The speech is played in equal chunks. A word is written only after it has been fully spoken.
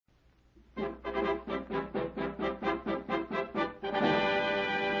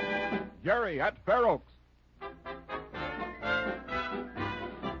Jerry at Fair Oaks.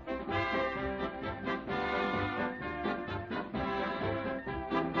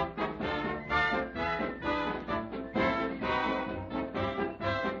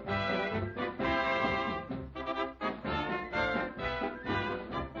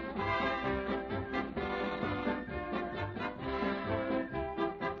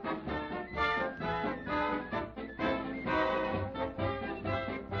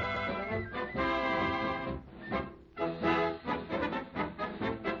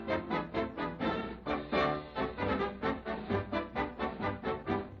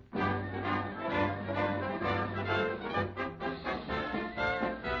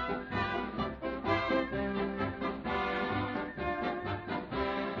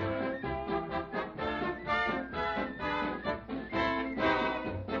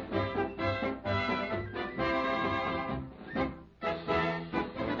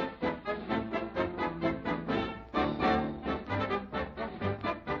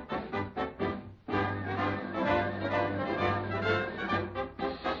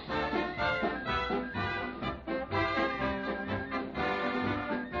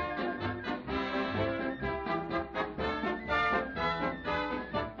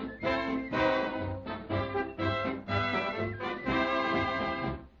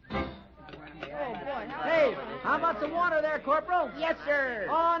 How about some water there, Corporal? Yes, sir.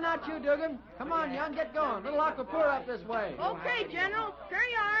 Oh, not you, Dugan. Come on, young, get going. Little aquapura up this way. Okay, General. Here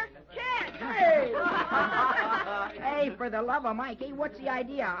you are. Catch. Hey! Hey, for the love of Mikey, what's the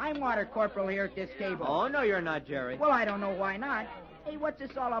idea? I'm water corporal here at this table. Oh, no, you're not, Jerry. Well, I don't know why not. Hey, what's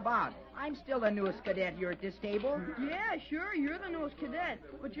this all about? I'm still the newest cadet here at this table. Yeah, sure, you're the newest cadet,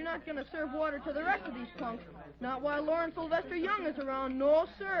 but you're not going to serve water to the rest of these punks. Not while Lawrence Sylvester Young is around. No,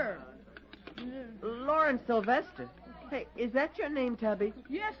 sir. Lawrence Sylvester. Hey, is that your name, Tubby?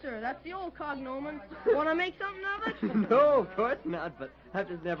 Yes, sir, that's the old cognomen. Want to make something of it? No, of course not, but I've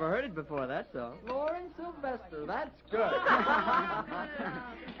just never heard it before, that's all. Lawrence Sylvester, that's good.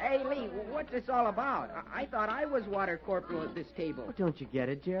 Hey, Lee, what's this all about? I thought I was water corporal at this table. Well, don't you get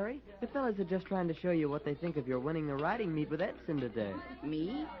it, Jerry? The fellas are just trying to show you what they think of your winning the riding meet with Edson today.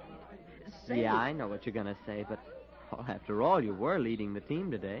 Me? Say. Yeah, I know what you're going to say, but after all, you were leading the team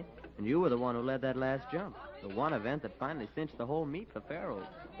today, and you were the one who led that last jump. The one event that finally cinched the whole meet for Fair Oaks.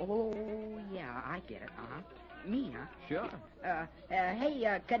 Oh, yeah, I get it. Me, huh? Sure.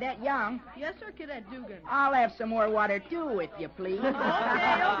 Hey, Cadet Young, Yes, sir, Cadet Dugan. I'll have some more water, too, if you please. Okay,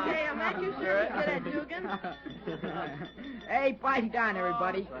 I'm at your service, Cadet Dugan. Hey, pipe down,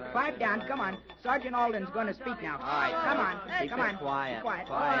 everybody. Pipe down, come on. Sergeant Alden's going to speak now. All right. Come on, Hey, come on. quiet. Quiet.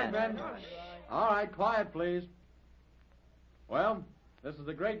 All right, men. All right, quiet, please. Well, this is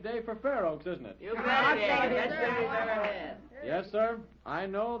a great day for Fair Oaks, isn't it? You I'll bet take it it. is. Yes, sir. I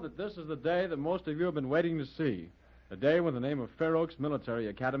know that this is the day that most of you have been waiting to see. The day when the name of Fair Oaks Military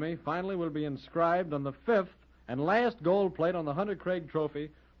Academy finally will be inscribed on the fifth and last gold plate on the Hunter Craig Trophy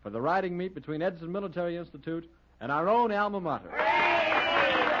for the riding meet between Edson Military Institute and our own alma mater.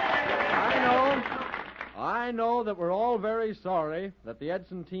 I know that we're all very sorry that the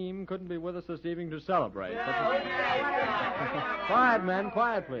Edson team couldn't be with us this evening to celebrate. Quiet, men,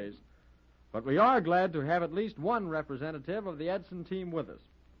 quiet, please. But we are glad to have at least one representative of the Edson team with us.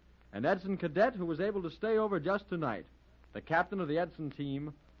 An Edson cadet who was able to stay over just tonight. The captain of the Edson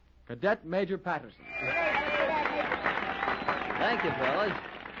team, Cadet Major Patterson. Thank you, fellas.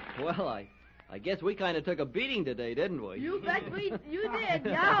 Well, I guess we kind of took a beating today, didn't we? You bet you did.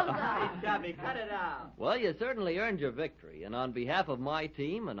 Yowza. Tubby, cut it out. Well, you certainly earned your victory, and on behalf of my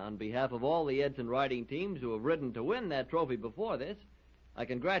team and on behalf of all the Edson riding teams who have ridden to win that trophy before this, I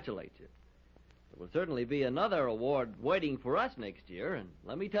congratulate you. There will certainly be another award waiting for us next year, and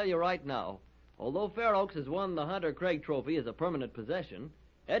let me tell you right now, although Fair Oaks has won the Hunter Craig Trophy as a permanent possession,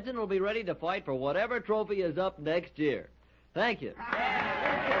 Edson will be ready to fight for whatever trophy is up next year. Thank you.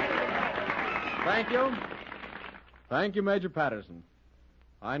 Thank you. Thank you, Major Patterson.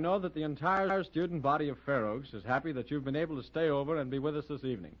 I know that the entire student body of Fair Oaks is happy that you've been able to stay over and be with us this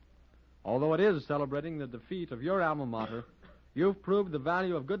evening. Although it is celebrating the defeat of your alma mater, you've proved the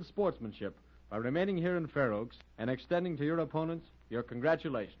value of good sportsmanship by remaining here in Fair Oaks and extending to your opponents your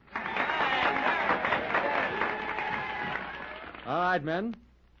congratulations. All right, men.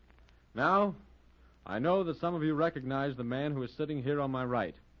 Now, I know that some of you recognize the man who is sitting here on my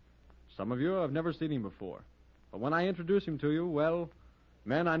right. Some of you have never seen him before. But when I introduce him to you, well,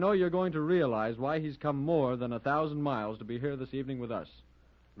 men, I know you're going to realize why he's come more than 1,000 miles to be here this evening with us,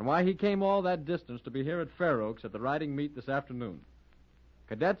 and why he came all that distance to be here at Fair Oaks at the riding meet this afternoon.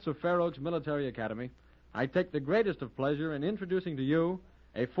 Cadets of Fair Oaks Military Academy, I take the greatest of pleasure in introducing to you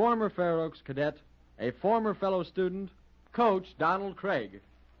a former Fair Oaks cadet, a former fellow student, Coach Donald Craig.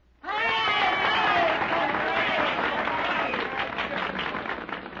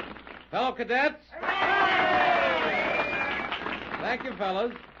 Fellow cadets. Thank you,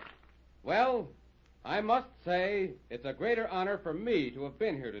 fellas. Well, I must say it's a greater honor for me to have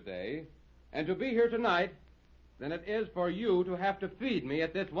been here today and to be here tonight than it is for you to have to feed me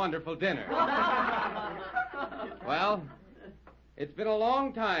at this wonderful dinner. Well, it's been a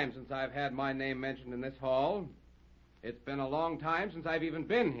long time since I've had my name mentioned in this hall. It's been a long time since I've even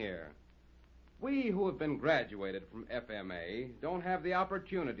been here. We who have been graduated from FMA don't have the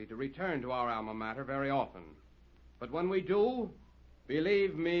opportunity to return to our alma mater very often. But when we do,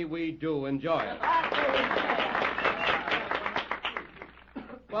 believe me, we do enjoy it.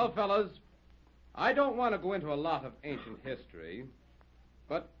 Well, fellas, I don't want to go into a lot of ancient history,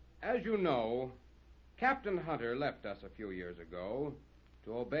 but as you know, Captain Hunter left us a few years ago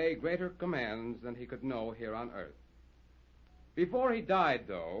to obey greater commands than he could know here on Earth. Before he died,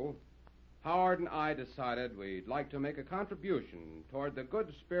 though, Howard and I decided we'd like to make a contribution toward the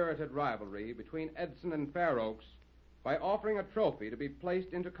good-spirited rivalry between Edson and Fair Oaks by offering a trophy to be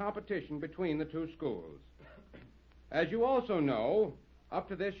placed into competition between the two schools. As you also know, up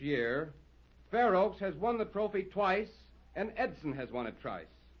to this year, Fair Oaks has won the trophy twice, and Edson has won it thrice.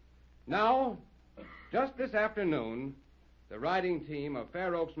 Now, just this afternoon, the riding team of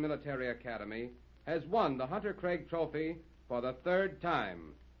Fair Oaks Military Academy has won the Hunter Craig Trophy for the third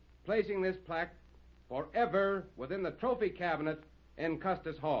time, placing this plaque forever within the trophy cabinet in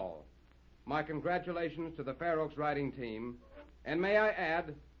Custis Hall. My congratulations to the Fair Oaks riding team, and may I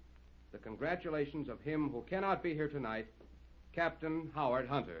add the congratulations of him who cannot be here tonight, Captain Howard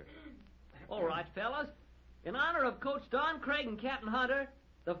Hunter. All right, fellas. In honor of Coach Don Craig and Captain Hunter,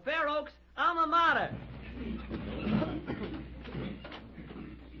 the Fair Oaks alma mater.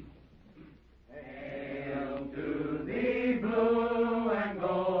 Hail to thee, blue and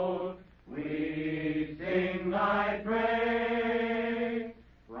gold, we sing thy praise.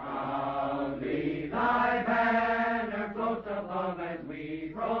 Proudly thy banner floats above as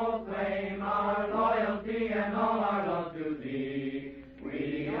we proclaim our loyalty and all our love to thee.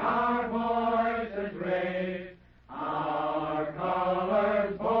 We our voices raise, our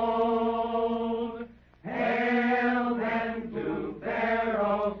colors bold. Hail then to Fair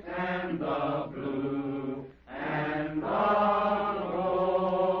Oaks and the blue and the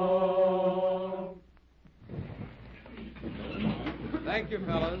gold. Thank you,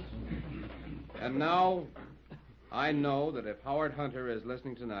 fellas. And now, I know that if Howard Hunter is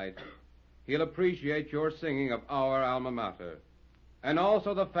listening tonight, he'll appreciate your singing of our alma mater. And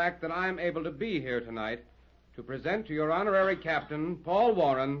also the fact that I'm able to be here tonight to present to your honorary captain, Paul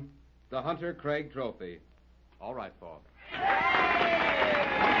Warren, the Hunter Craig Trophy. All right, Paul.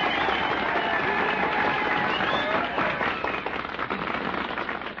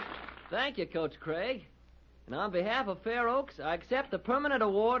 Thank you, Coach Craig. And on behalf of Fair Oaks, I accept the permanent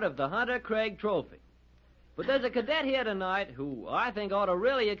award of the Hunter Craig Trophy. But there's a cadet here tonight who I think ought to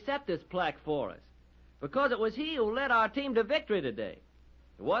really accept this plaque for us, because it was he who led our team to victory today.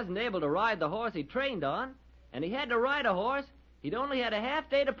 He wasn't able to ride the horse he trained on, and he had to ride a horse he'd only had a half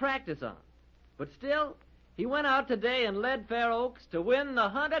day to practice on. But still, he went out today and led Fair Oaks to win the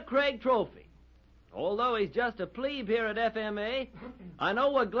Hunter Craig Trophy. Although he's just a plebe here at FMA, I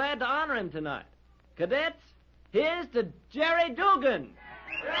know we're glad to honor him tonight. Cadets, here's to Jerry Dugan.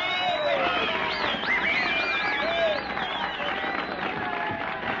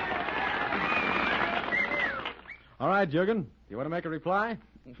 All right, Jurgen, do you want to make a reply?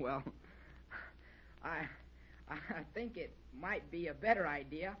 Well, I think it might be a better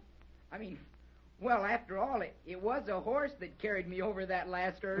idea. I mean, well, after all, it was a horse that carried me over that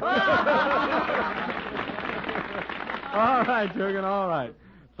last earth. All right, Jurgen, all right.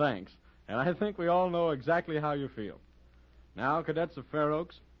 Thanks. And I think we all know exactly how you feel. Now, cadets of Fair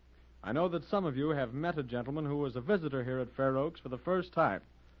Oaks, I know that some of you have met a gentleman who was a visitor here at Fair Oaks for the first time,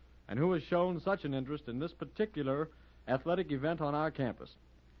 and who has shown such an interest in this particular athletic event on our campus.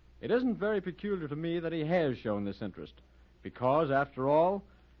 It isn't very peculiar to me that he has shown this interest, because, after all,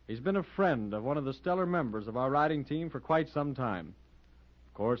 he's been a friend of one of the stellar members of our riding team for quite some time.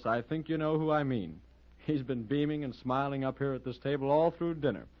 Of course, I think you know who I mean. He's been beaming and smiling up here at this table all through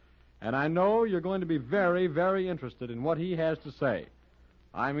dinner, and I know you're going to be very, very interested in what he has to say.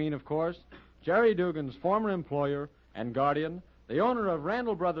 I mean, of course, Jerry Dugan's former employer and guardian, the owner of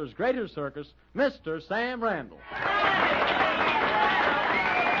Randall Brothers' Greater Circus, Mr. Sam Randall.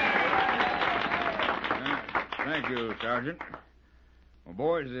 Thank you, Sergeant. Well,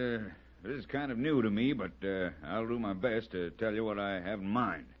 boys, This is kind of new to me, but I'll do my best to tell you what I have in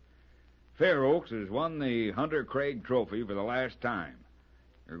mind. Fair Oaks has won the Hunter Craig Trophy for the last time.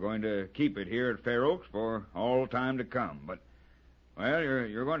 You're going to keep it here at Fair Oaks for all time to come, but, well,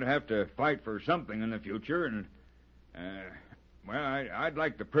 you're going to have to fight for something in the future, and, well, I'd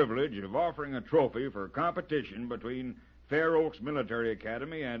like the privilege of offering a trophy for competition between Fair Oaks Military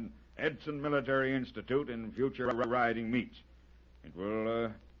Academy and Edson Military Institute in future riding meets.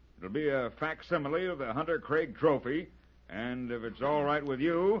 It'll be a facsimile of the Hunter Craig Trophy, and if it's all right with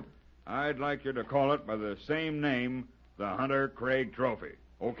you, I'd like you to call it by the same name, the Hunter Craig Trophy.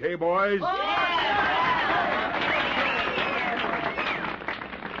 Okay, boys?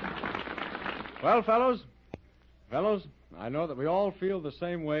 Well, fellows, I know that we all feel the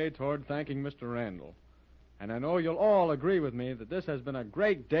same way toward thanking Mr. Randall. And I know you'll all agree with me that this has been a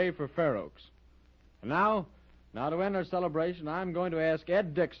great day for Fair Oaks. And now to end our celebration, I'm going to ask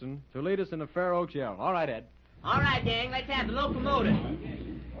Ed Dixon to lead us in the Fair Oaks yell. All right, Ed. All right, gang, let's have the locomotive.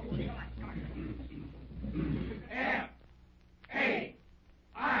 F-A-I-R-O-A-K-S.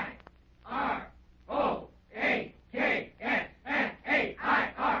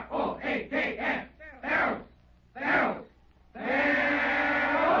 Fair Oaks. Fair Oaks.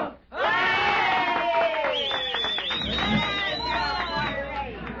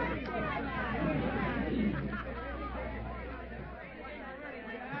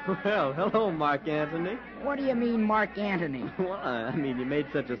 Well, hello, Mark Antony. What do you mean, Mark Antony? Well, I mean, you made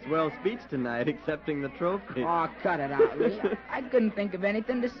such a swell speech tonight accepting the trophy. Oh, cut it out, Lee. I couldn't think of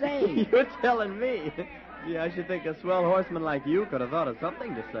anything to say. You're telling me. Gee, I should think a swell horseman like you could have thought of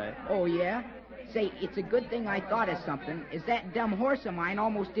something to say. Oh, yeah? Say, it's a good thing I thought of something, is that dumb horse of mine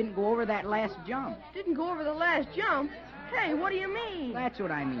almost didn't go over that last jump. Didn't go over the last jump? Hey, what do you mean? That's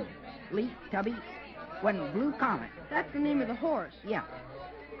what I mean. Lee, Tubby, when Blue Comet... That's the name of the horse. Yeah.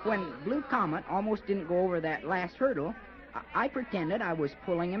 When Blue Comet almost didn't go over that last hurdle, I pretended I was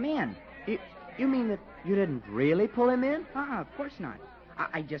pulling him in. You mean that you didn't really pull him in? Of course not.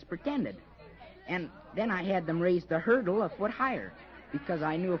 I just pretended. And then I had them raise the hurdle a foot higher, because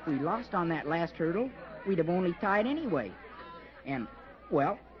I knew if we lost on that last hurdle, we'd have only tied anyway. And,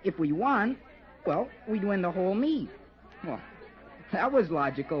 well, if we won, well, we'd win the whole meet. Well, that was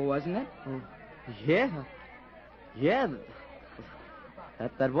logical, wasn't it? Yeah.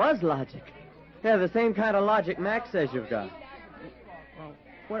 That was logic. Yeah, the same kind of logic Max says you've got.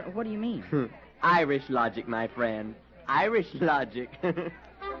 Well, what do you mean? Irish logic, my friend. Irish logic.